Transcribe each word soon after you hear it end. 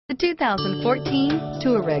The 2014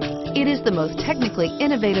 Touareg. It is the most technically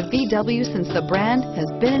innovative VW since the brand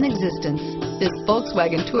has been in existence. This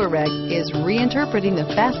Volkswagen Touareg is reinterpreting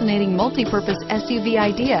the fascinating multi-purpose SUV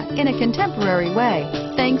idea in a contemporary way,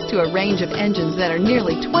 thanks to a range of engines that are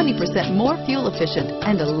nearly 20% more fuel efficient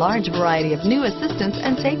and a large variety of new assistance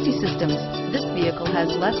and safety systems. This vehicle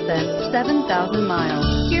has less than 7,000 miles.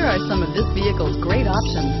 Here are some of this vehicle's great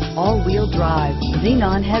options: all-wheel drive,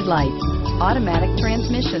 xenon headlights, automatic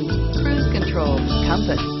transmission, cruise control,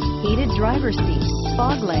 compass, heated driver's seat,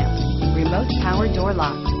 fog lamps, remote power door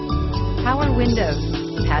locks, power windows,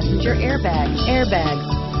 passenger airbag, airbags,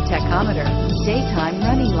 tachometer, daytime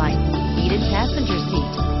running lights, heated passenger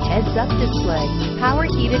seat, heads-up display, power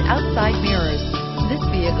heated outside mirrors. This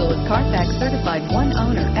vehicle is Carfax certified one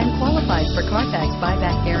owner and qualifies for Carfax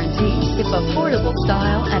buyback guarantee. If affordable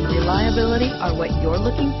style and reliability are what you're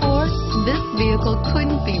looking for, this vehicle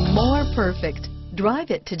couldn't be more perfect. Drive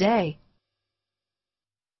it today.